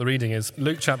The reading is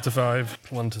Luke chapter 5,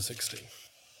 1-16.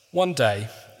 One day,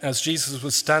 as Jesus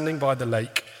was standing by the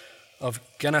lake of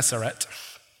Gennesaret,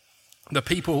 the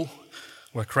people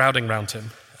were crowding round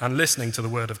him and listening to the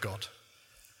word of God.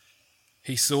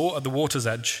 He saw at the water's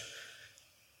edge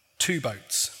 2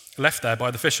 boats left there by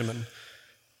the fishermen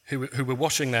who were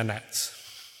washing their nets.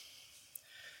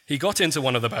 He got into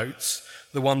one of the boats,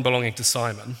 the one belonging to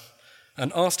Simon,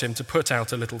 and asked him to put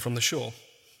out a little from the shore.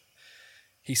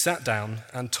 He sat down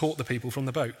and taught the people from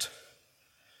the boat.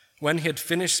 When he had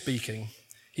finished speaking,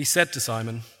 he said to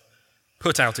Simon,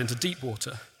 "Put out into deep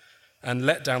water and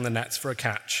let down the nets for a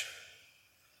catch."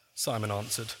 Simon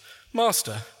answered,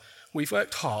 "Master, we've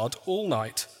worked hard all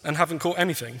night and haven't caught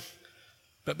anything,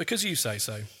 but because you say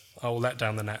so, I will let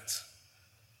down the nets."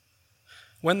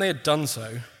 When they had done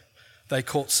so, they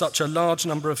caught such a large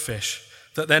number of fish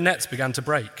that their nets began to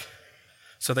break.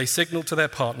 So they signaled to their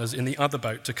partners in the other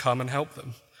boat to come and help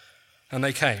them. And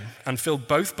they came and filled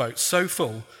both boats so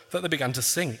full that they began to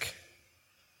sink.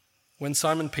 When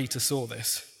Simon Peter saw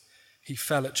this, he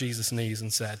fell at Jesus' knees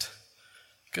and said,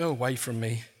 "Go away from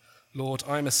me, Lord,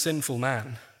 I am a sinful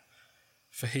man."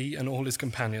 For he and all his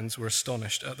companions were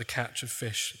astonished at the catch of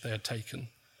fish they had taken.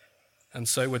 And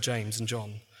so were James and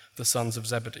John, the sons of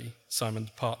Zebedee, Simon's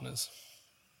partners.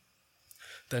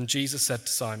 Then Jesus said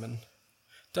to Simon,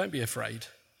 "Don't be afraid.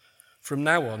 From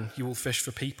now on, you will fish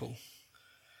for people."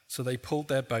 So they pulled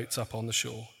their boats up on the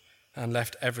shore and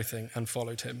left everything and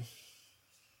followed him.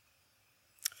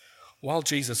 While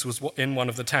Jesus was in one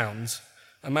of the towns,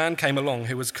 a man came along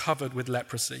who was covered with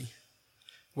leprosy.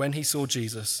 When he saw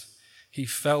Jesus, he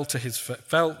fell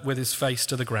with his face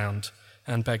to the ground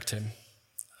and begged him,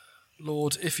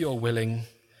 "Lord, if you're willing,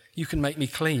 you can make me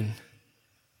clean."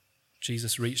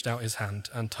 Jesus reached out his hand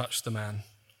and touched the man.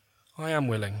 "I am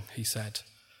willing," he said.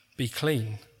 "Be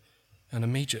clean." And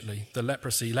immediately the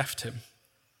leprosy left him.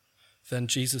 Then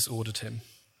Jesus ordered him,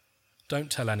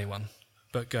 "Don't tell anyone,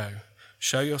 but go,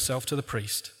 show yourself to the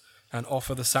priest, and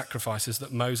offer the sacrifices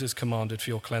that Moses commanded for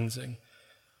your cleansing,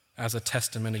 as a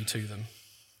testimony to them."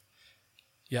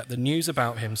 Yet the news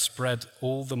about him spread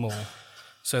all the more,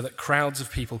 so that crowds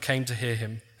of people came to hear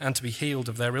him and to be healed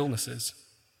of their illnesses.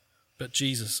 But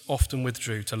Jesus often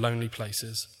withdrew to lonely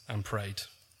places and prayed.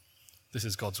 This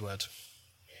is God's word.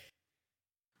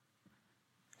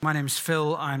 My name's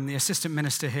Phil. I'm the assistant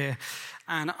minister here,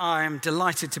 and I'm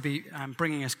delighted to be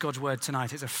bringing us God's word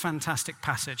tonight. It's a fantastic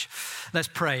passage. Let's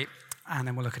pray, and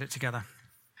then we'll look at it together.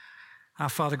 Our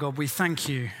Father God, we thank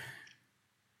you.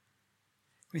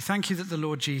 We thank you that the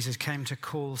Lord Jesus came to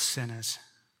call sinners.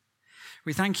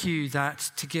 We thank you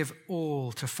that to give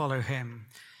all to follow him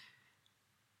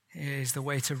is the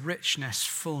way to richness,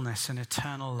 fullness, and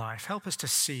eternal life. Help us to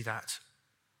see that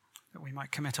we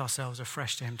might commit ourselves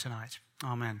afresh to him tonight.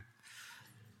 Amen.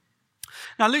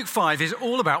 Now, Luke 5 is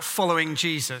all about following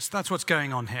Jesus. That's what's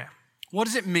going on here. What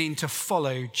does it mean to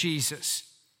follow Jesus?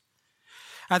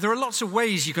 There are lots of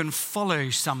ways you can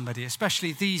follow somebody,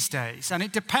 especially these days. And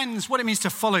it depends, what it means to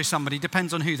follow somebody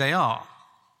depends on who they are.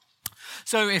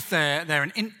 So if they're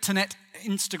an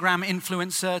Instagram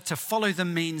influencer, to follow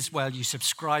them means, well, you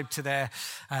subscribe to their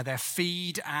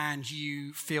feed and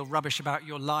you feel rubbish about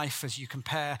your life as you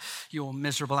compare your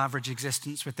miserable average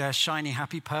existence with their shiny,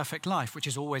 happy, perfect life, which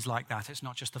is always like that. It's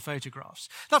not just the photographs.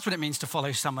 That's what it means to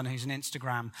follow someone who's an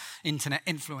Instagram internet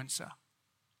influencer.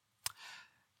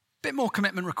 Bit more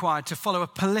commitment required to follow a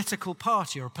political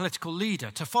party or a political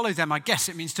leader. To follow them, I guess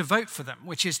it means to vote for them,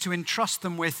 which is to entrust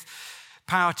them with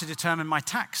power to determine my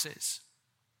taxes,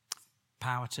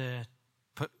 power to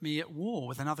put me at war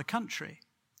with another country.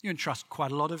 You entrust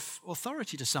quite a lot of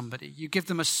authority to somebody. You give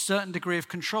them a certain degree of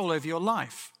control over your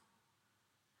life.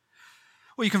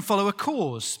 Or you can follow a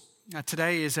cause.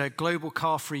 Today is a global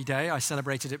car-free day. I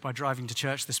celebrated it by driving to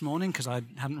church this morning because I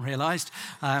hadn't realized.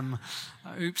 Actually,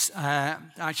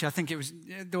 I think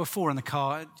there were 4 in the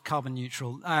car, carbon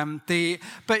neutral.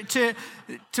 But to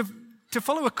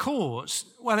follow a cause,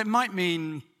 well, it might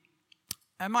mean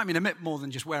a bit more than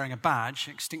just wearing a badge,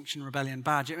 Extinction Rebellion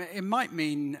badge. It might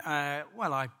mean, I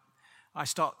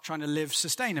start trying to live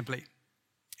sustainably.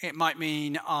 It might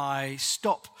mean I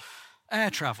stop air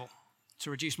travel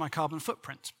to reduce my carbon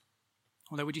footprint.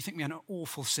 Although, would you think me an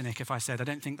awful cynic if I said I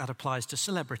don't think that applies to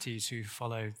celebrities who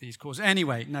follow these causes?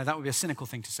 Anyway, no, that would be a cynical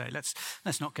thing to say.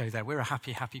 Let's not go there. We're a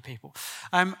happy, happy people.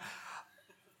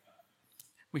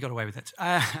 We got away with it.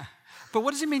 But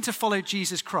what does it mean to follow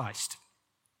Jesus Christ?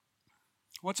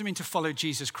 What does it mean to follow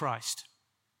Jesus Christ?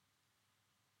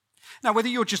 Now, whether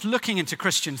you're just looking into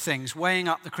Christian things, weighing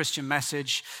up the Christian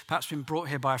message, perhaps been brought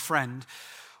here by a friend,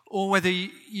 or whether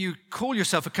you call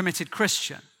yourself a committed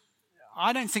Christian,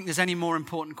 I don't think there's any more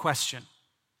important question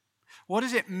What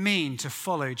does it mean to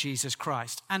follow Jesus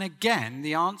Christ? And again,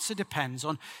 the answer depends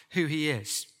on who he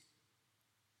is.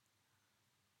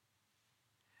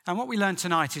 And what we learn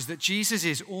tonight is that Jesus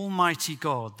is Almighty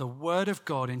God, the Word of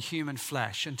God in human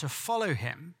flesh. And to follow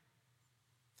him,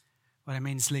 well, it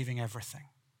means leaving everything.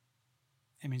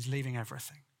 It means leaving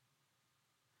everything.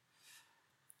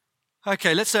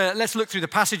 Okay, let's look through the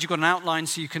passage. You've got an outline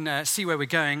so you can see where we're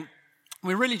going.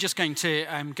 We're really just going to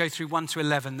go through 1 to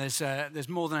 11. There's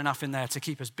more than enough in there to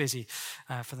keep us busy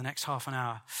for the next half an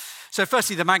hour. So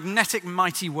firstly, the magnetic,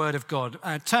 mighty Word of God.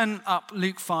 Turn up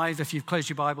Luke 5, if you've closed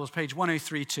your Bibles, page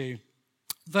 1032,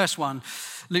 verse 1,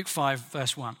 Luke 5,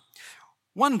 verse 1.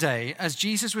 One day, as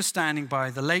Jesus was standing by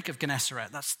the lake of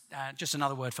Gennesaret, that's just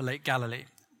another word for Lake Galilee.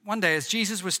 One day, as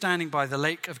Jesus was standing by the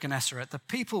lake of Gennesaret, the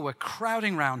people were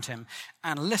crowding round him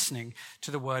and listening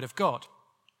to the Word of God.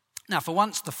 Now, for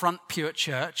once, the front pew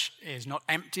church is not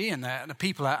empty, and the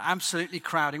people are absolutely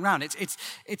crowding round.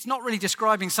 It's not really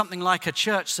describing something like a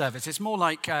church service. It's more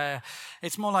like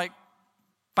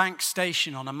Bank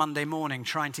Station on a Monday morning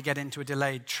trying to get into a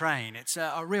delayed train. It's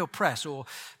a real press, or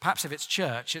perhaps if it's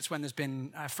church, it's when there's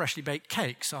been freshly baked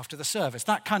cakes after the service.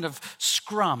 That kind of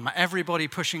scrum, everybody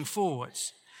pushing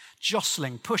forwards,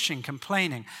 jostling, pushing,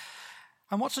 complaining.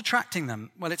 And what's attracting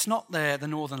them? Well, it's not the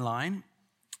Northern Line.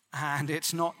 And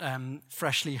it's not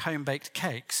freshly home-baked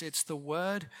cakes. It's the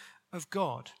Word of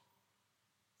God.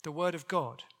 The Word of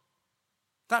God.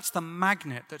 That's the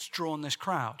magnet that's drawn this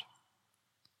crowd.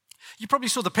 You probably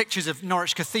saw the pictures of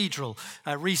Norwich Cathedral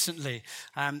recently.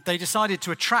 They decided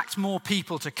to attract more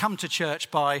people to come to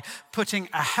church by putting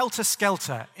a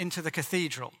helter-skelter into the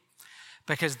cathedral,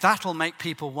 because that'll make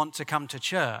people want to come to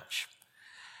church.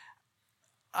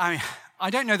 I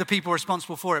don't know the people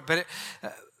responsible for it,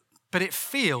 but it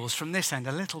feels, from this end,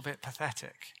 a little bit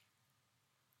pathetic.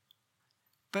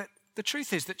 But the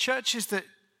truth is that churches that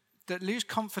lose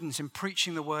confidence in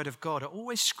preaching the Word of God are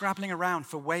always scrabbling around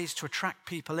for ways to attract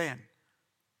people in.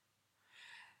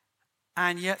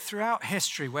 And yet, throughout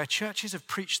history, where churches have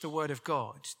preached the Word of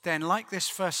God, then, like this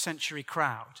first century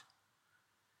crowd,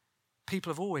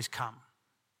 people have always come.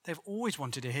 They've always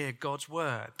wanted to hear God's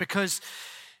Word, because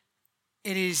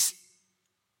it is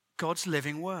God's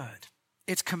living Word.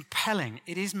 It's compelling.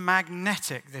 It is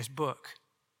magnetic, this book.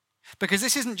 Because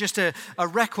this isn't just a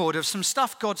record of some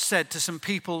stuff God said to some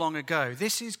people long ago.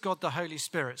 This is God the Holy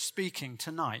Spirit speaking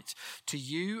tonight to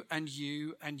you and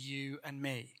you and you and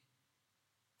me.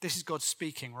 This is God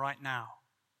speaking right now.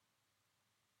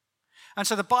 And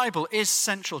so the Bible is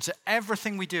central to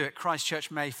everything we do at Christ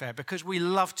Church Mayfair, because we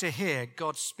love to hear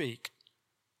God speak.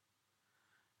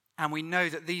 And we know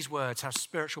that these words have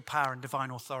spiritual power and divine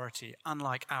authority,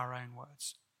 unlike our own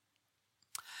words.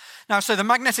 Now, so the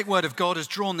magnetic Word of God has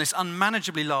drawn this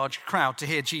unmanageably large crowd to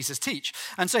hear Jesus teach.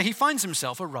 And so he finds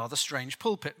himself a rather strange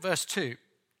pulpit. Verse 2.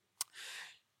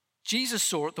 Jesus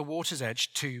saw at the water's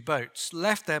edge 2 boats,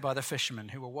 left there by the fishermen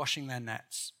who were washing their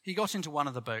nets. He got into one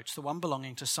of the boats, the one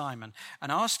belonging to Simon,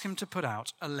 and asked him to put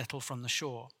out a little from the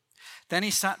shore. Then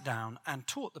he sat down and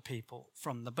taught the people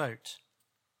from the boat.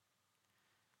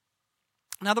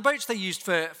 Now, the boats they used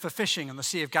for fishing on the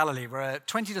Sea of Galilee were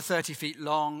 20 to 30 feet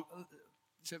long,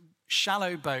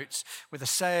 shallow boats with a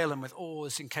sail and with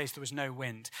oars in case there was no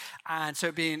wind. And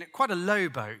so being quite a low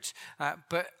boat,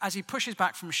 but as he pushes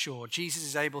back from shore, Jesus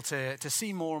is able to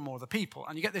see more and more of the people.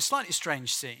 And you get this slightly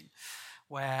strange scene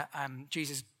where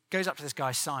Jesus goes up to this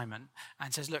guy, Simon,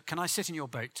 and says, "Look, can I sit in your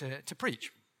boat to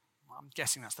preach?" Well, I'm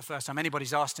guessing that's the first time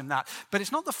anybody's asked him that. But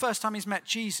it's not the first time he's met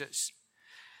Jesus.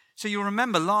 So you'll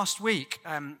remember last week,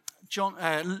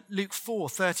 Luke 4,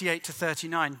 38 to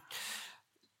 39,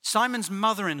 Simon's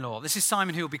mother-in-law, this is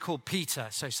Simon who will be called Peter,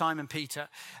 so Simon Peter,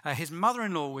 his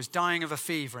mother-in-law was dying of a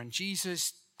fever, and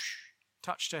Jesus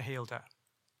touched her, healed her,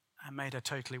 and made her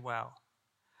totally well.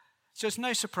 So it's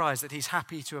no surprise that he's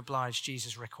happy to oblige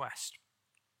Jesus' request.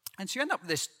 And so you end up with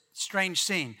this strange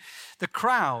scene. The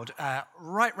crowd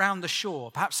right round the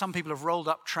shore, perhaps some people have rolled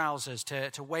up trousers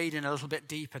to wade in a little bit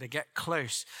deeper to get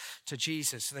close to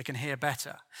Jesus so they can hear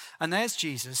better. And there's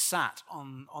Jesus sat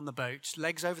on the boat,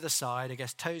 legs over the side, I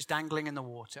guess toes dangling in the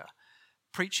water,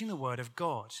 preaching the Word of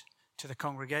God to the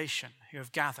congregation who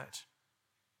have gathered.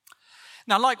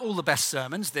 Now, like all the best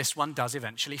sermons, this one does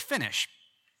eventually finish.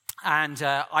 And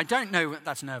I don't know,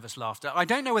 that's nervous laughter, I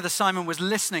don't know whether Simon was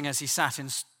listening as he sat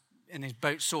in his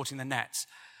boat sorting the nets.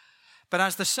 But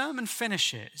as the sermon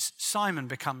finishes, Simon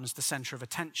becomes the center of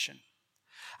attention.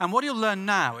 And what you'll learn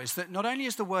now is that not only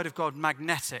is the Word of God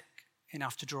magnetic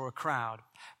enough to draw a crowd,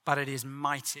 but it is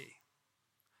mighty.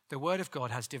 The Word of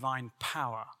God has divine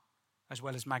power as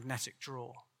well as magnetic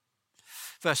draw.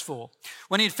 Verse 4,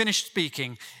 when he had finished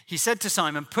speaking, he said to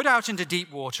Simon, "Put out into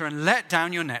deep water and let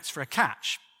down your nets for a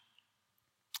catch."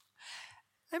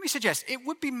 Let me suggest, it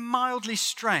would be mildly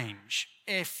strange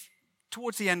if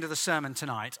towards the end of the sermon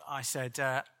tonight I said,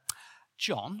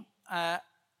 John,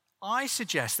 I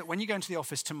suggest that when you go into the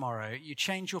office tomorrow, you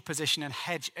change your position and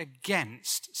hedge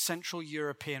against Central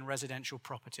European residential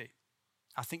property.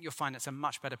 I think you'll find it's a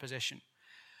much better position.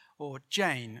 Or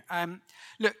Jane,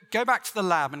 look, go back to the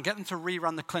lab and get them to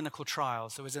rerun the clinical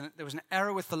trials. There was an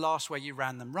error with the last way you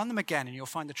ran them. Run them again and you'll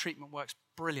find the treatment works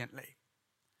brilliantly.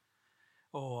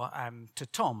 Or to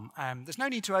Tom, there's no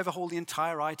need to overhaul the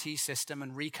entire IT system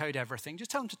and recode everything.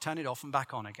 Just tell them to turn it off and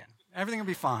back on again. Everything will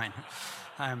be fine.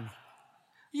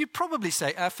 You'd probably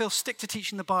say, Phil, stick to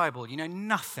teaching the Bible. You know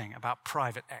nothing about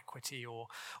private equity or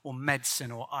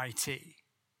medicine or IT.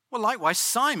 Well, likewise,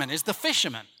 Simon is the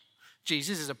fisherman.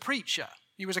 Jesus is a preacher.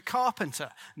 He was a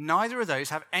carpenter. Neither of those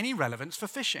have any relevance for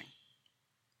fishing.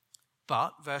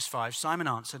 But, verse 5, Simon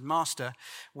answered, "Master,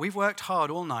 we've worked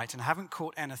hard all night and haven't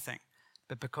caught anything.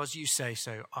 But because you say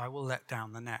so, I will let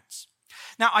down the nets."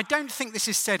 Now, I don't think this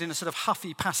is said in a sort of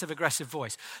huffy, passive-aggressive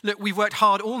voice. Look, we've worked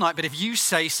hard all night, but if you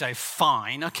say so,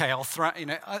 fine. Okay, I'll throw,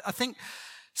 I think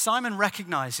Simon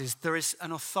recognizes there is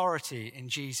an authority in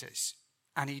Jesus,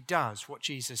 and he does what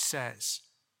Jesus says.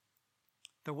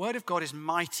 The word of God is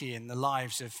mighty in the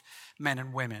lives of men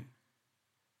and women.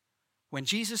 When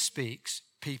Jesus speaks,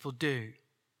 people do.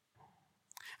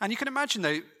 And you can imagine,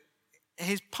 though,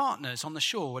 his partners on the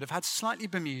shore would have had slightly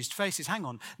bemused faces. Hang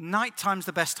on, night time's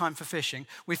the best time for fishing.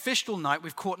 We've fished all night,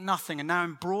 we've caught nothing, and now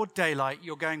in broad daylight,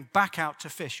 you're going back out to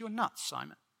fish. You're nuts,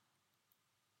 Simon.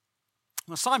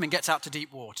 Well, Simon gets out to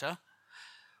deep water,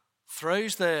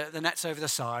 throws the nets over the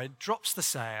side, drops the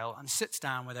sail, and sits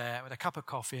down with a cup of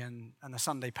coffee and the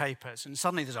Sunday papers. And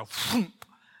suddenly there's a whoomp,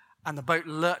 and the boat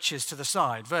lurches to the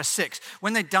side. Verse 6,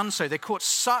 when they'd done so, they caught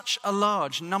such a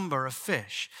large number of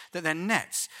fish that their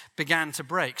nets began to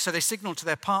break. So they signaled to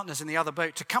their partners in the other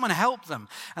boat to come and help them.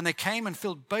 And they came and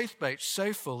filled both boats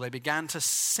so full they began to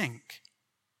sink.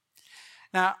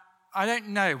 Now, I don't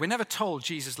know. We're never told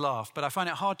Jesus laughed, but I find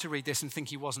it hard to read this and think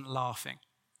he wasn't laughing.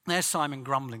 There's Simon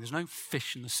grumbling. There's no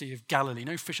fish in the Sea of Galilee,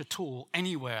 no fish at all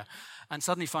anywhere. And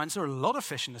suddenly finds there are a lot of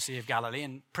fish in the Sea of Galilee,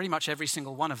 and pretty much every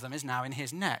single one of them is now in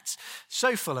his nets.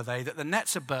 So full are they that the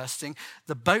nets are bursting,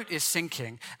 the boat is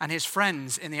sinking, and his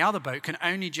friends in the other boat can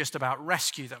only just about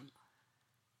rescue them.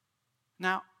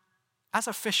 Now, as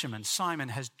a fisherman, Simon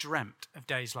has dreamt of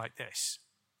days like this.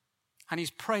 And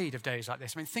he's prayed of days like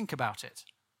this. I mean, think about it.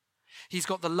 He's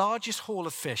got the largest haul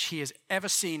of fish he has ever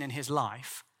seen in his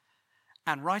life,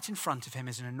 and right in front of him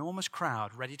is an enormous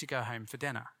crowd ready to go home for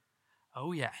dinner.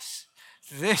 Oh, yes.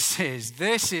 This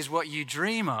is what you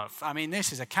dream of. I mean,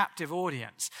 this is a captive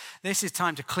audience. This is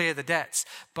time to clear the debts,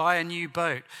 buy a new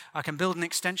boat. I can build an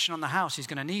extension on the house. He's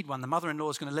going to need one. The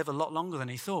mother-in-law is going to live a lot longer than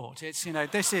he thought. It's,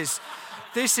 this is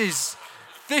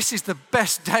the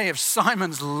best day of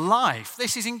Simon's life.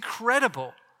 This is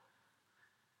incredible.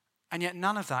 And yet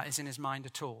none of that is in his mind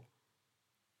at all.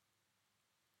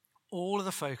 All of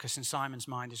the focus in Simon's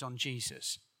mind is on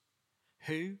Jesus.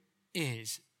 Who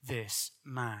is this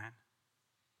man?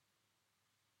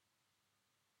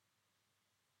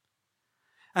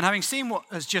 And having seen what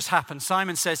has just happened,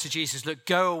 Simon says to Jesus, "Look,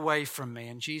 go away from me."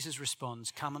 And Jesus responds,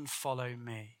 "Come and follow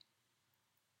me."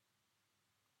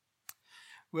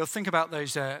 We'll think about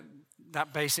those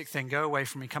that basic thing, go away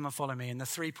from me, come and follow me, and the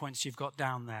 3 points you've got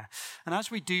down there. And as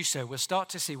we do so, we'll start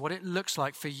to see what it looks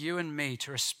like for you and me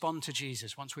to respond to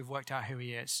Jesus once we've worked out who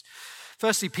he is.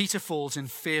 Firstly, Peter falls in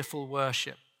fearful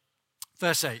worship.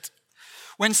 Verse 8,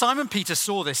 when Simon Peter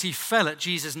saw this, he fell at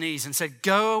Jesus' knees and said,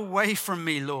 "Go away from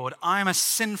me, Lord, I am a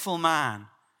sinful man."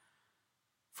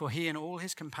 For he and all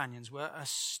his companions were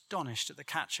astonished at the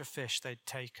catch of fish they'd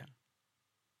taken,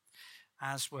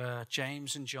 as were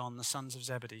James and John, the sons of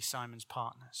Zebedee, Simon's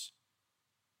partners.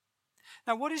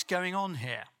 Now, what is going on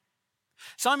here?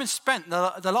 Simon spent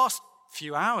the last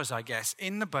few hours, I guess,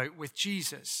 in the boat with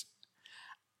Jesus.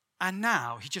 And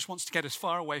now he just wants to get as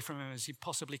far away from him as he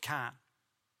possibly can.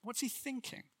 What's he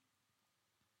thinking?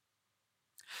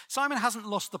 Simon hasn't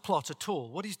lost the plot at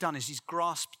all. What he's done is he's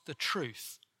grasped the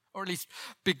truth, or at least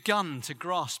begun to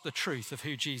grasp the truth of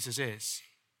who Jesus is.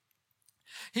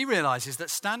 He realizes that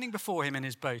standing before him in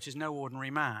his boat is no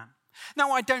ordinary man.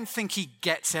 Now, I don't think he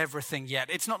gets everything yet.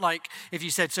 It's not like if you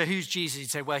said, so who's Jesus? You'd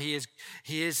say, well, he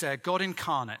is God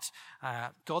incarnate,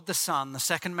 God the Son, the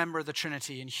second member of the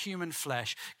Trinity in human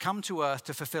flesh, come to earth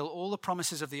to fulfill all the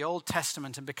promises of the Old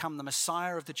Testament and become the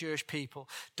Messiah of the Jewish people,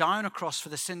 die on a cross for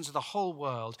the sins of the whole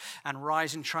world, and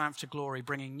rise in triumph to glory,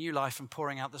 bringing new life and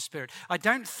pouring out the Spirit. I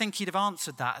don't think he'd have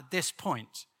answered that at this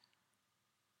point.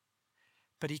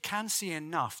 But he can see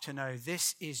enough to know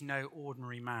this is no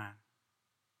ordinary man.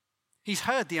 He's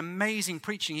heard the amazing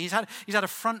preaching. He's had a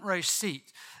front row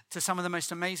seat to some of the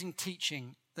most amazing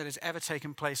teaching that has ever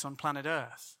taken place on planet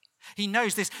Earth. He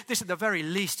knows this at the very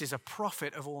least is a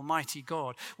prophet of Almighty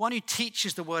God, one who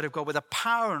teaches the word of God with a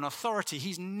power and authority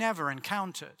he's never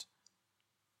encountered.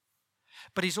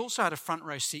 But he's also had a front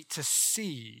row seat to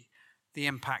see the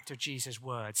impact of Jesus'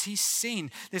 words. He's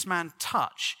seen this man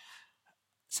touch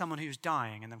someone who's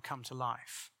dying and then come to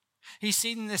life. He's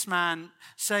seen this man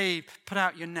say, put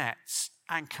out your nets,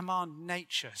 and command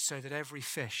nature so that every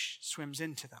fish swims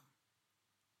into them.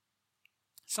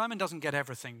 Simon doesn't get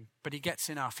everything, but he gets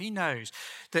enough. He knows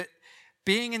that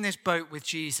being in this boat with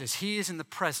Jesus, he is in the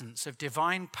presence of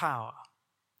divine power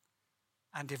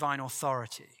and divine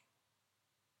authority.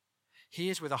 He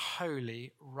is with a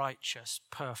holy, righteous,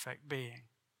 perfect being.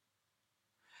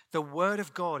 The word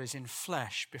of God is in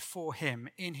flesh before him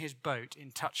in his boat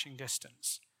in touching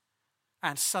distance.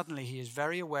 And suddenly he is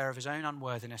very aware of his own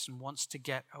unworthiness and wants to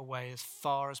get away as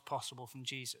far as possible from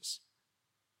Jesus.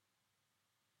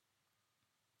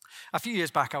 A few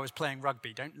years back, I was playing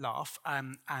rugby. Don't laugh.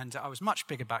 And I was much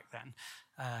bigger back then.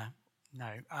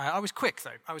 I was quick,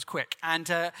 though. I was quick. And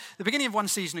the beginning of one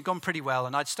season had gone pretty well,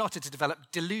 and I'd started to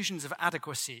develop delusions of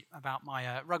adequacy about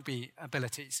my rugby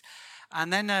abilities.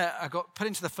 And then I got put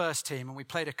into the first team, and we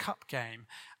played a cup game,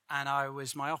 and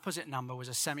my opposite number was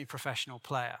a semi-professional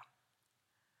player.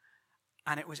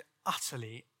 And it was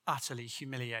utterly, utterly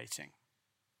humiliating.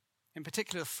 In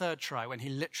particular, the third try, when he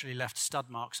literally left stud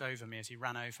marks over me as he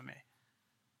ran over me.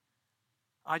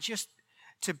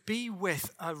 To be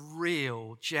with a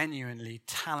real, genuinely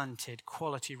talented,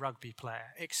 quality rugby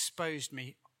player exposed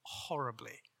me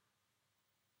horribly.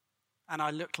 And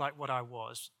I looked like what I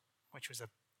was, which was a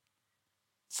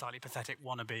slightly pathetic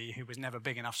wannabe who was never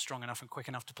big enough, strong enough, and quick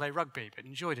enough to play rugby, but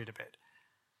enjoyed it a bit.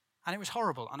 And it was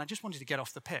horrible, and I just wanted to get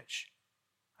off the pitch.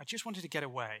 I just wanted to get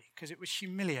away because it was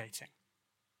humiliating.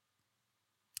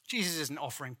 Jesus isn't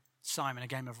offering Simon a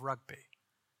game of rugby.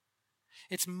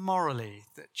 It's morally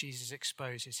that Jesus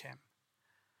exposes him.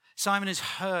 Simon has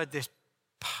heard this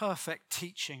perfect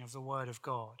teaching of the word of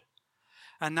God.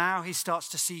 And now he starts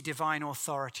to see divine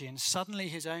authority and suddenly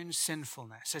his own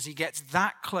sinfulness as he gets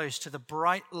that close to the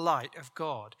bright light of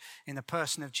God in the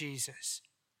person of Jesus.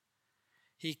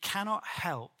 He cannot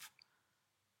help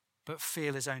but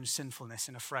feel his own sinfulness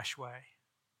in a fresh way.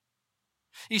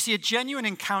 You see, a genuine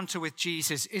encounter with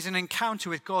Jesus is an encounter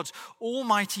with God's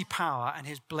almighty power and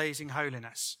his blazing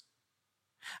holiness.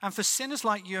 And for sinners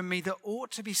like you and me, there ought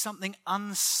to be something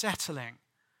unsettling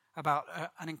about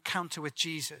an encounter with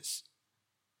Jesus.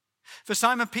 For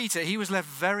Simon Peter, he was left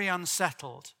very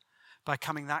unsettled by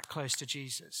coming that close to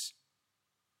Jesus.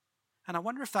 And I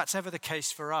wonder if that's ever the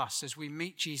case for us as we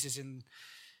meet Jesus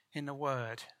in the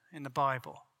Word, in the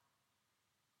Bible.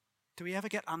 Do we ever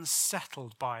get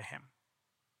unsettled by him?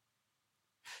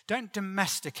 Don't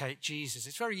domesticate Jesus.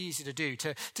 It's very easy to do,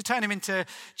 to turn him into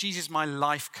Jesus, my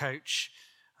life coach,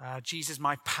 Jesus,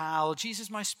 my pal, Jesus,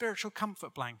 my spiritual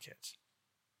comfort blanket.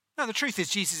 No, the truth is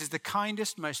Jesus is the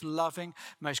kindest, most loving,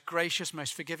 most gracious,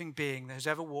 most forgiving being that has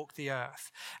ever walked the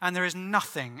earth. And there is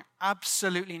nothing,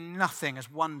 absolutely nothing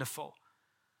as wonderful,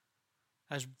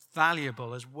 as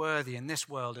valuable, as worthy in this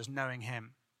world as knowing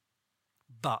him.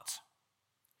 But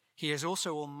he is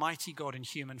also Almighty God in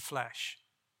human flesh.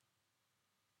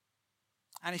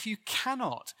 And if you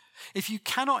cannot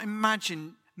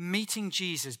imagine meeting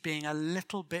Jesus being a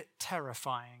little bit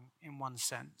terrifying in one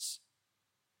sense,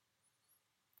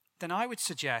 then I would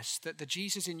suggest that the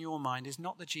Jesus in your mind is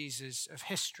not the Jesus of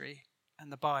history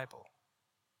and the Bible.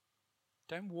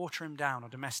 Don't water him down or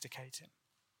domesticate him.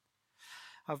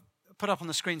 I've put up on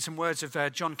the screen some words of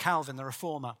John Calvin, the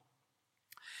Reformer.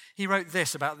 He wrote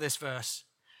this about this verse.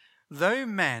 Though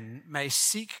men may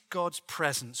seek God's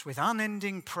presence with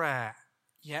unending prayer,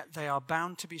 yet they are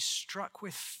bound to be struck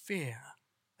with fear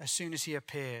as soon as he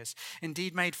appears,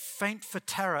 indeed made faint for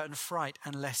terror and fright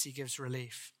unless he gives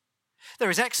relief. There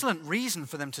is excellent reason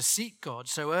for them to seek God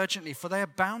so urgently, for they are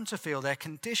bound to feel their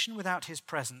condition without his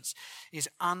presence is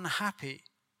unhappy.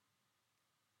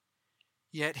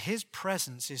 Yet his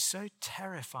presence is so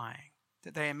terrifying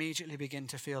that they immediately begin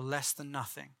to feel less than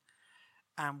nothing,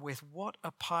 and with what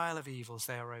a pile of evils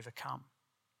they are overcome.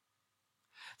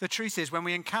 The truth is, when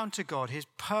we encounter God, his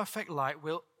perfect light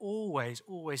will always,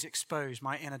 always expose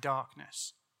my inner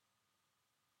darkness.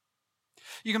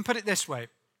 You can put it this way.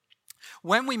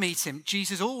 When we meet him,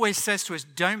 Jesus always says to us,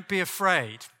 don't be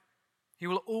afraid. He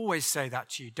will always say that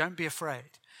to you, don't be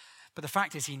afraid. But the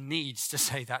fact is, he needs to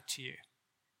say that to you.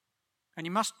 And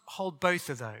you must hold both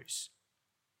of those.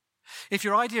 If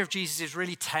your idea of Jesus is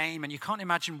really tame and you can't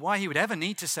imagine why he would ever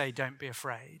need to say, don't be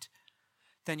afraid,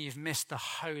 then you've missed the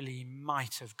holy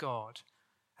might of God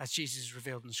as Jesus is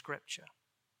revealed in Scripture.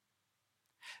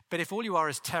 But if all you are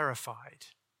is terrified,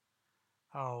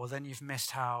 well, then you've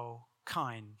missed how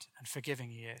kind and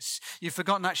forgiving he is. You've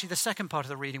forgotten actually the second part of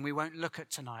the reading we won't look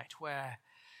at tonight, where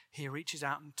he reaches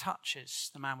out and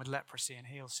touches the man with leprosy and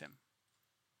heals him.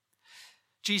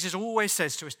 Jesus always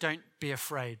says to us, don't be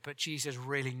afraid, but Jesus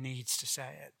really needs to say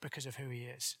it because of who he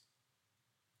is.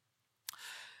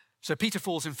 So Peter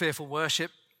falls in fearful worship,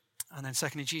 and then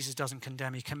secondly, Jesus doesn't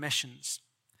condemn, he commissions.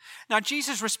 Now,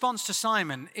 Jesus' response to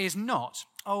Simon is not,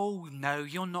 oh no,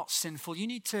 you're not sinful. You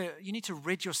need to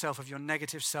rid yourself of your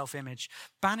negative self-image,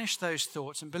 banish those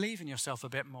thoughts and believe in yourself a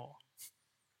bit more.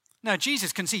 No,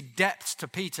 Jesus can see depths to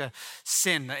Peter's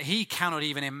sin that he cannot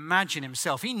even imagine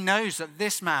himself. He knows that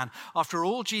this man, after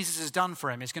all Jesus has done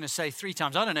for him, is going to say 3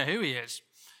 times, I don't know who he is.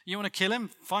 You want to kill him?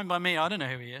 Fine by me, I don't know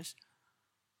who he is.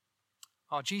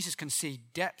 Oh, Jesus can see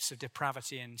depths of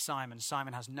depravity in Simon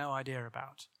has no idea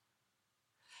about.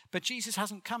 But Jesus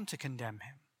hasn't come to condemn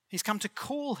him. He's come to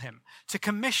call him, to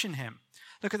commission him.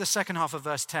 Look at the second half of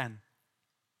verse 10.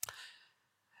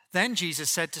 Then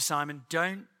Jesus said to Simon,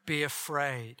 don't be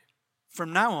afraid.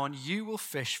 From now on, you will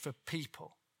fish for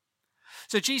people.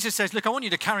 So Jesus says, look, I want you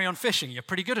to carry on fishing. You're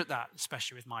pretty good at that,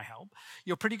 especially with my help.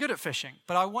 You're pretty good at fishing,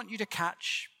 but I want you to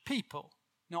catch people,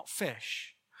 not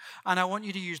fish. And I want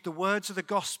you to use the words of the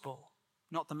gospel,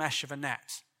 not the mesh of a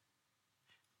net.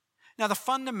 Now, the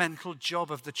fundamental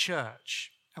job of the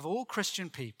church, of all Christian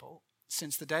people,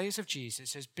 since the days of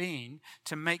Jesus, has been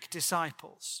to make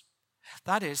disciples.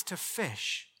 That is, to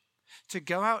fish, to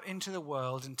go out into the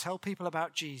world and tell people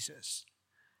about Jesus,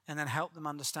 and then help them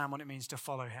understand what it means to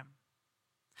follow him.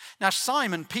 Now,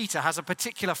 Simon Peter has a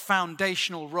particular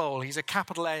foundational role. He's a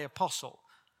capital A apostle.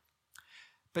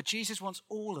 But Jesus wants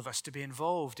all of us to be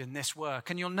involved in this work.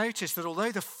 And you'll notice that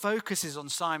although the focus is on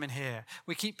Simon here,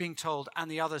 we keep being told,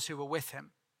 and the others who were with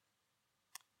him,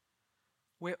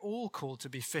 we're all called to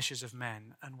be fishers of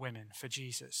men and women for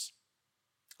Jesus.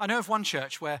 I know of one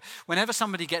church where whenever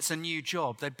somebody gets a new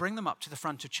job, they bring them up to the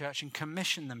front of church and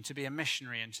commission them to be a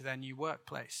missionary into their new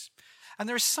workplace. And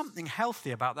there is something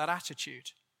healthy about that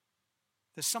attitude.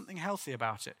 There's something healthy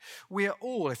about it. We are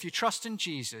all, if you trust in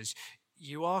Jesus,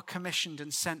 you are commissioned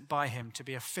and sent by him to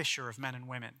be a fisher of men and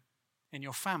women in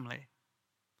your family,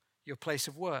 your place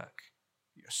of work,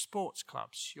 your sports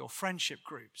clubs, your friendship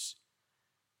groups.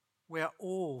 We are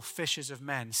all fishers of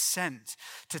men sent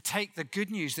to take the good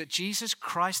news that Jesus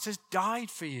Christ has died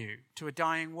for you to a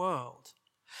dying world,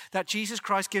 that Jesus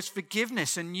Christ gives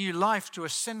forgiveness and new life to a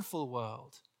sinful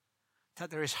world,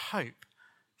 that there is hope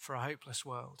for a hopeless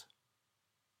world.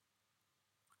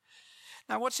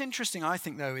 Now, what's interesting, I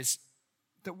think, though, is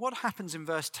that what happens in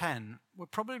verse 10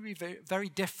 would probably be very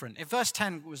different. If verse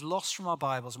 10 was lost from our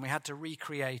Bibles and we had to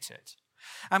recreate it,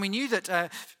 and we knew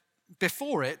that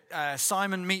before it,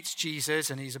 Simon meets Jesus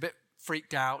and he's a bit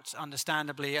freaked out,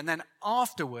 understandably, and then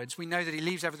afterwards we know that he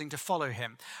leaves everything to follow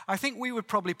him. I think we would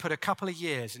probably put a couple of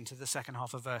years into the second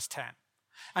half of verse 10.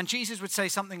 And Jesus would say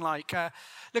something like,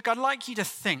 look, I'd like you to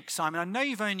think, Simon, I know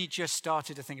you've only just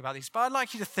started to think about these, but I'd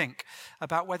like you to think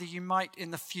about whether you might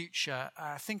in the future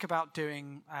think about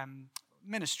doing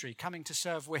ministry, coming to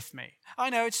serve with me. I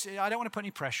know I don't want to put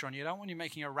any pressure on you. I don't want you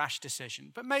making a rash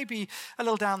decision, but maybe a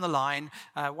little down the line,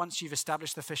 once you've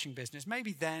established the fishing business,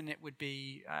 maybe then it would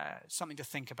be something to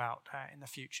think about in the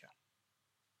future.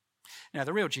 Now,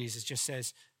 the real Jesus just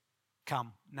says,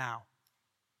 come now.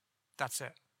 That's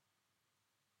it.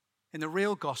 In the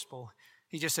real gospel,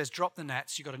 he just says, drop the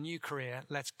nets, you've got a new career,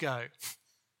 let's go.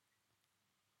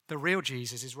 The real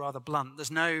Jesus is rather blunt. There's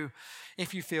no,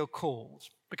 if you feel called,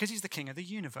 because he's the king of the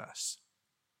universe.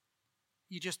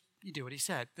 You do what he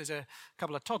said. There's a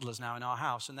couple of toddlers now in our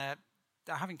house, and they're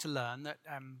having to learn that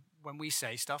when we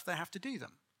say stuff, they have to do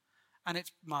them. And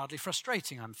it's mildly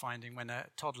frustrating, I'm finding, when a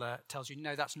toddler tells you,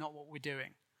 no, that's not what we're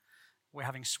doing. We're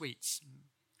having sweets.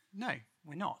 No,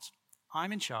 we're not.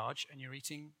 I'm in charge, and you're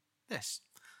eating this,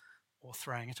 or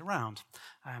throwing it around.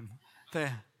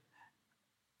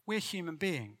 We're human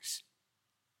beings.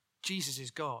 Jesus is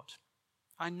God.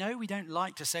 I know we don't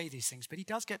like to say these things, but he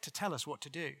does get to tell us what to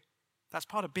do. That's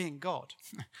part of being God.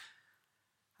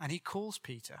 And he calls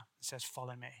Peter and says,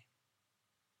 follow me.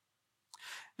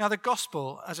 Now, the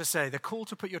gospel, as I say, the call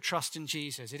to put your trust in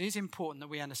Jesus, it is important that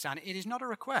we understand it is not a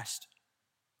request.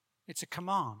 It's a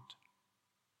command.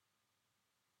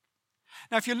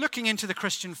 Now, if you're looking into the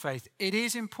Christian faith, it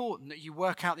is important that you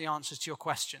work out the answers to your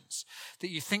questions, that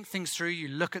you think things through, you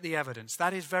look at the evidence.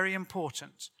 That is very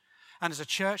important. And as a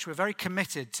church, we're very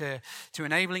committed to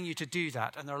enabling you to do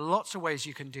that. And there are lots of ways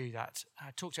you can do that.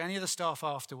 Talk to any of the staff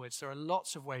afterwards. There are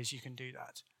lots of ways you can do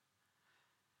that.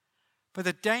 But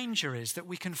the danger is that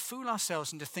we can fool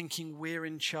ourselves into thinking we're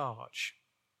in charge.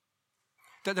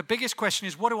 That the biggest question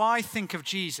is, what do I think of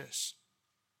Jesus?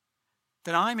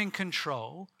 That I'm in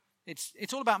control.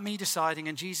 It's all about me deciding,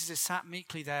 and Jesus is sat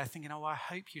meekly there thinking, oh, I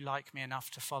hope you like me enough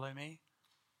to follow me.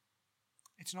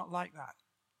 It's not like that.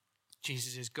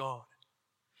 Jesus is God.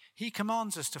 He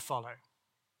commands us to follow.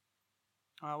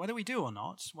 Whether we do or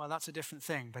not, well, that's a different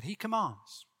thing, but he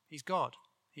commands. He's God.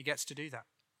 He gets to do that.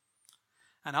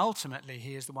 And ultimately,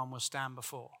 he is the one we'll stand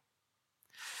before.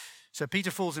 So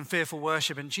Peter falls in fearful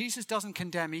worship, and Jesus doesn't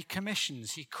condemn. He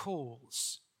commissions, he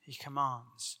calls, he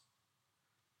commands.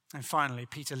 And finally,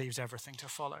 Peter leaves everything to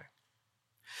follow.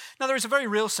 Now, there is a very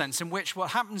real sense in which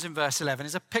what happens in verse 11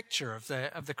 is a picture of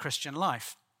the Christian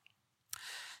life.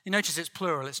 You notice it's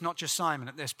plural. It's not just Simon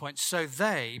at this point. So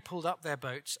they pulled up their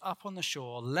boats up on the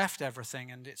shore, left everything,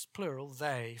 and it's plural.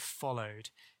 They followed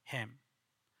him.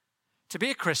 To be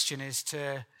a Christian is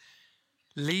to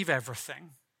leave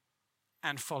everything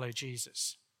and follow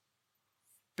Jesus.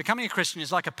 Becoming a Christian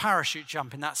is like a parachute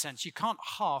jump in that sense. You can't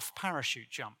half parachute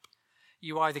jump.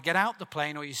 You either get out the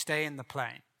plane or you stay in the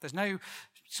plane. There's no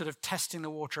sort of testing the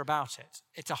water about it.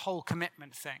 It's a whole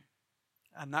commitment thing.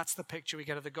 And that's the picture we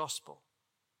get of the gospel.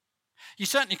 You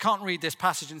certainly can't read this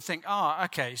passage and think,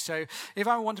 okay, so if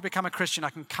I want to become a Christian, I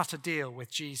can cut a deal with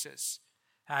Jesus.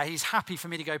 He's happy for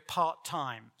me to go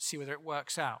part-time, see whether it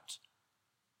works out.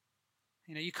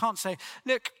 You can't say,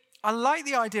 look, I like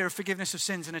the idea of forgiveness of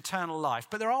sins and eternal life,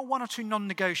 but there are one or two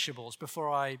non-negotiables before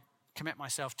I commit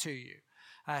myself to you.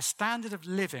 Standard of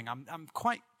living. I'm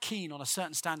quite keen on a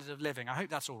certain standard of living. I hope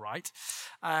that's all right.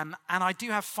 And I do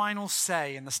have final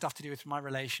say in the stuff to do with my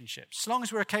relationships. As long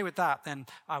as we're okay with that, then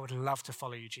I would love to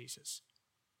follow you, Jesus.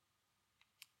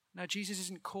 No, Jesus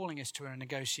isn't calling us to a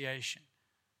negotiation.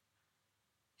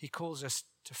 He calls us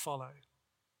to follow.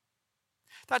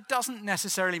 That doesn't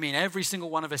necessarily mean every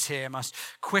single one of us here must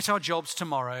quit our jobs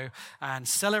tomorrow and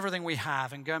sell everything we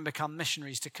have and go and become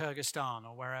missionaries to Kyrgyzstan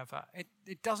or wherever.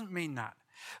 It doesn't mean that.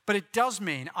 But it does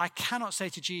mean I cannot say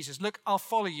to Jesus, look, I'll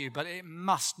follow you, but it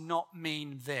must not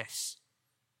mean this.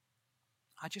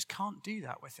 I just can't do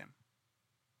that with him.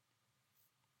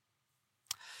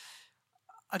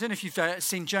 I don't know if you've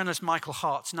seen journalist Michael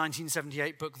Hart's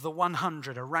 1978 book, The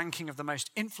 100, a ranking of the most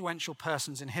influential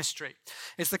persons in history.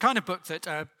 It's the kind of book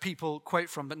that people quote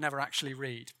from but never actually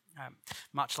read,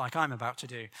 much like I'm about to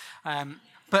do.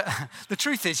 But the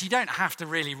truth is, you don't have to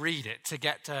really read it to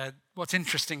get what's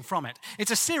interesting from it.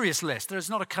 It's a serious list. There's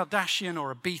not a Kardashian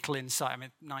or a Beatle inside. I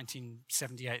mean,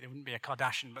 1978, there wouldn't be a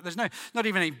Kardashian, but there's not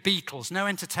even any Beatles, no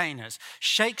entertainers.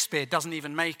 Shakespeare doesn't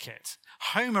even make it.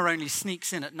 Homer only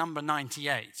sneaks in at number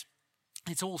 98.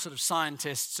 It's all sort of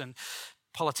scientists and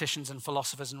politicians and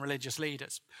philosophers and religious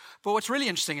leaders. But what's really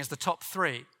interesting is the top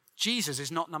three. Jesus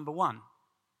is not number one.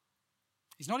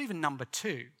 He's not even number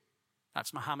two.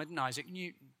 That's Muhammad and Isaac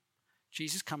Newton.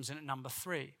 Jesus comes in at number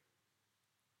 3.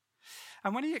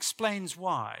 And when he explains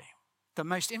why the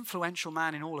most influential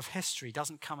man in all of history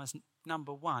doesn't come as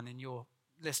number 1 in your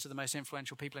list of the most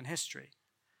influential people in history,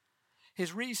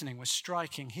 his reasoning was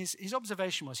striking. His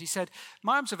observation was, he said,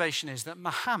 my observation is that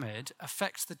Muhammad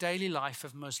affects the daily life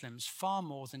of Muslims far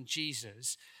more than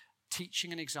Jesus,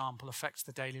 teaching and example, affects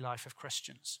the daily life of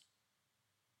Christians.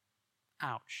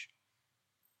 Ouch.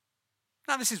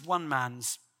 Now, this is one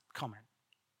man's comment.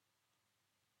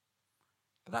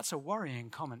 But that's a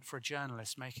worrying comment for a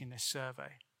journalist making this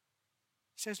survey.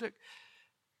 He says, look,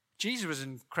 Jesus was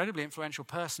an incredibly influential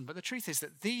person, but the truth is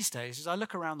that these days, as I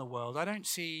look around the world, I don't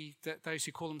see that those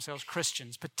who call themselves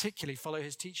Christians particularly follow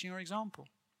his teaching or example.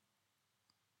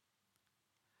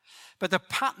 But the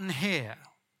pattern here,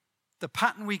 the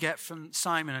pattern we get from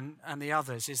Simon and the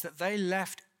others, is that they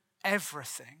left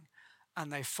everything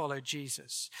and they followed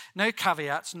Jesus. No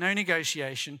caveats, no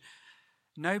negotiation,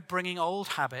 no bringing old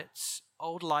habits,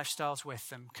 old lifestyles with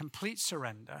them. Complete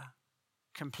surrender,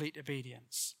 complete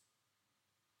obedience.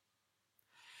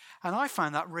 And I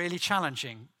found that really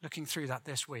challenging looking through that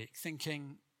this week,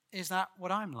 thinking, is that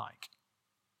what I'm like?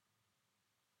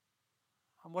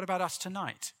 And what about us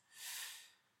tonight?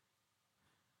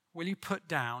 Will you put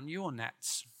down your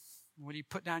nets? Will you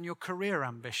put down your career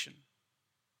ambition?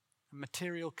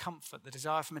 Material comfort, the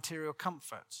desire for material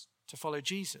comfort, to follow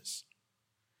Jesus.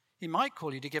 He might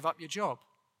call you to give up your job.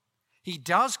 He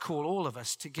does call all of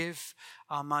us to give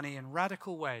our money in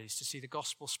radical ways to see the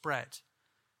gospel spread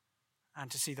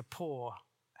and to see the poor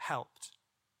helped.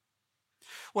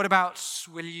 What about,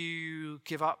 will you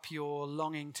give up your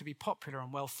longing to be popular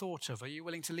and well thought of? Are you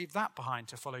willing to leave that behind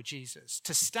to follow Jesus?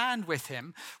 To stand with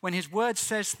him when his word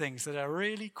says things that are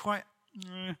really quite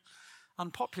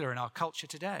unpopular in our culture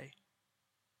today?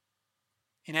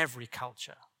 In every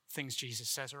culture, things Jesus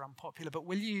says are unpopular, but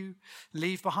will you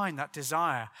leave behind that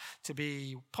desire to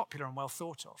be popular and well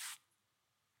thought of?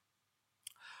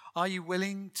 Are you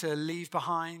willing to leave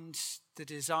behind the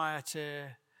desire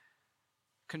to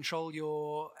control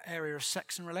your area of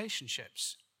sex and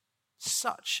relationships?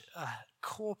 Such a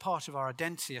core part of our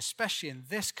identity, especially in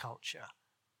this culture.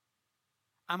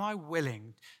 Am I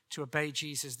willing to obey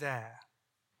Jesus there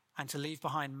and to leave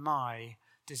behind my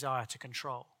desire to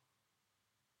control?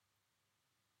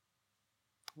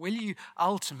 Will you,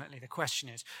 ultimately, the question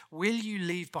is, will you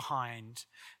leave behind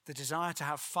the desire to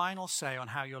have final say on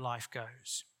how your life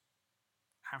goes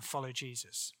and follow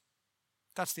Jesus?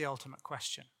 That's the ultimate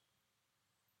question.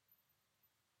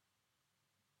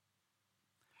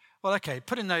 Well, okay,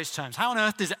 put in those terms, how on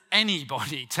earth does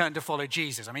anybody turn to follow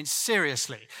Jesus? I mean,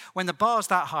 seriously, when the bar's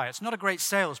that high, it's not a great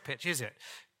sales pitch, is it?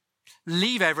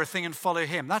 Leave everything and follow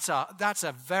him. That's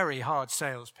a very hard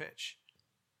sales pitch.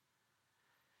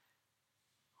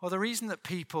 Well, the reason that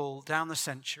people down the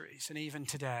centuries and even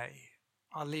today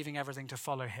are leaving everything to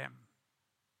follow him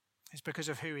is because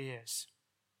of who he is.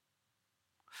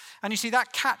 And you see,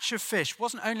 that catch of fish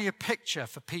wasn't only a picture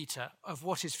for Peter of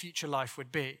what his future life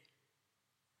would be,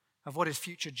 of what his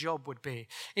future job would be.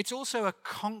 It's also a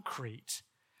concrete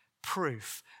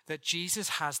proof that Jesus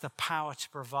has the power to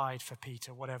provide for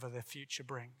Peter whatever the future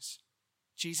brings.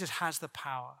 Jesus has the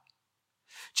power.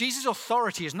 Jesus'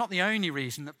 authority is not the only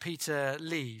reason that Peter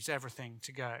leaves everything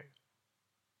to go.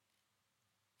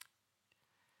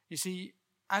 You see,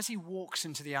 as he walks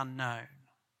into the unknown,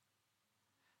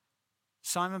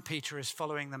 Simon Peter is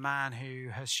following the man who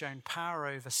has shown power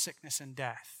over sickness and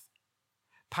death,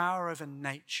 power over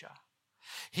nature.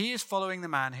 He is following the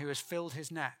man who has filled his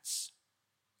nets.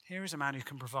 Here is a man who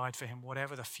can provide for him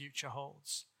whatever the future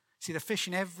holds. See, the fish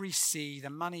in every sea, the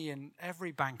money in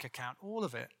every bank account, all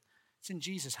of it, it's in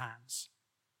Jesus' hands.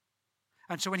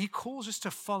 And so when he calls us to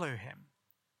follow him,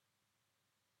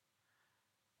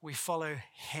 we follow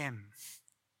him.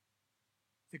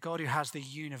 The God who has the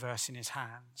universe in his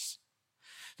hands.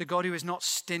 The God who is not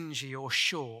stingy or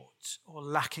short or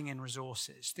lacking in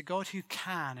resources. The God who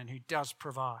can and who does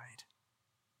provide.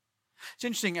 It's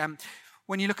interesting,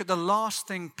 when you look at the last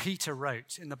thing Peter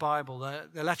wrote in the Bible,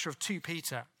 the letter of 2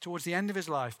 Peter, towards the end of his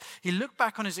life, he looked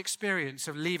back on his experience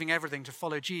of leaving everything to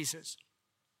follow Jesus.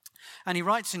 And he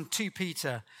writes in 2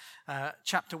 Peter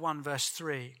chapter 1, verse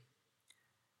 3,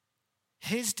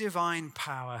 his divine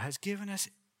power has given us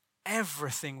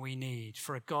everything we need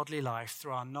for a godly life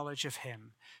through our knowledge of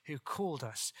him who called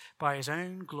us by his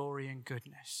own glory and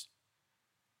goodness.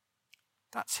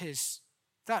 That's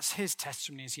his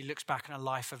testimony as he looks back on a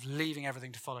life of leaving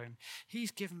everything to follow him.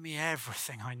 He's given me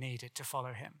everything I needed to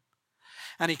follow him.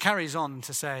 And he carries on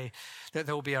to say that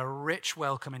there will be a rich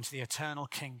welcome into the eternal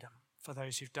kingdom for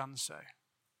those who've done so.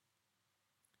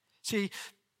 See,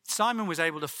 Simon was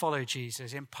able to follow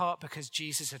Jesus in part because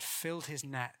Jesus had filled his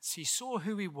nets. He saw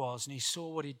who he was and he saw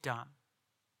what he'd done.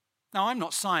 Now, I'm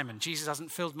not Simon. Jesus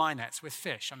hasn't filled my nets with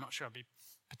fish. I'm not sure I'd be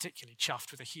particularly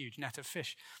chuffed with a huge net of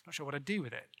fish. I'm not sure what I'd do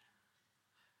with it.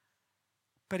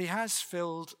 But he has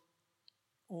filled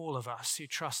all of us who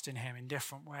trust in him in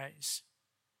different ways.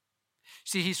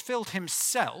 See, he's filled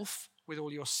himself with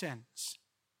all your sins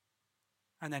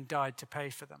and then died to pay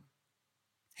for them.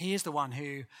 He is the one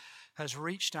who has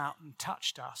reached out and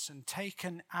touched us and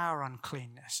taken our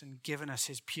uncleanness and given us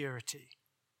his purity.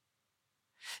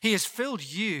 He has filled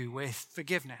you with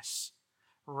forgiveness,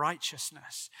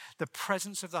 righteousness, the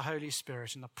presence of the Holy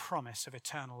Spirit, and the promise of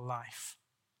eternal life.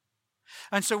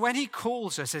 And so when he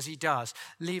calls us, as he does,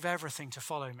 leave everything to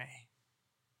follow me.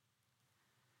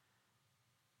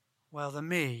 Well, the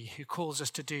me who calls us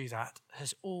to do that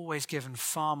has always given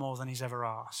far more than he's ever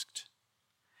asked.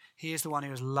 He is the one who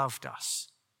has loved us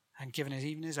and given us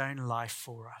even his own life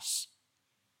for us.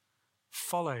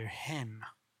 Follow him.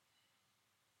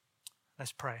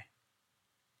 Let's pray.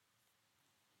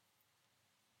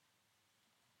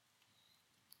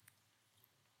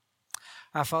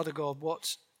 Our Father God,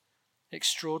 what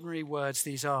extraordinary words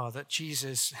these are, that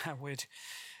Jesus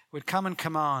would come and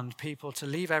command people to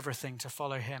leave everything to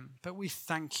follow him. But we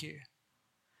thank you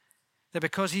that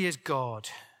because he is God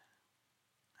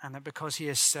and that because he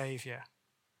is Savior,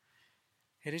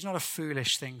 It is not a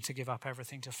foolish thing to give up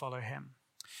everything to follow him.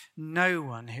 No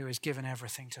one who has given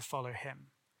everything to follow him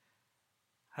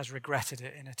has regretted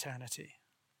it in eternity.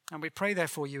 And we pray,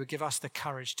 therefore, you would give us the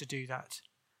courage to do that.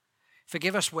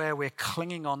 Forgive us where we're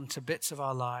clinging on to bits of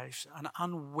our lives and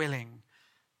unwilling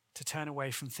to turn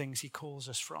away from things he calls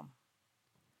us from.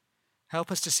 Help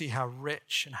us to see how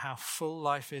rich and how full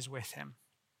life is with him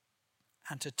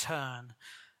and to turn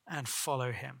and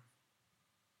follow him.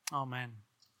 Amen.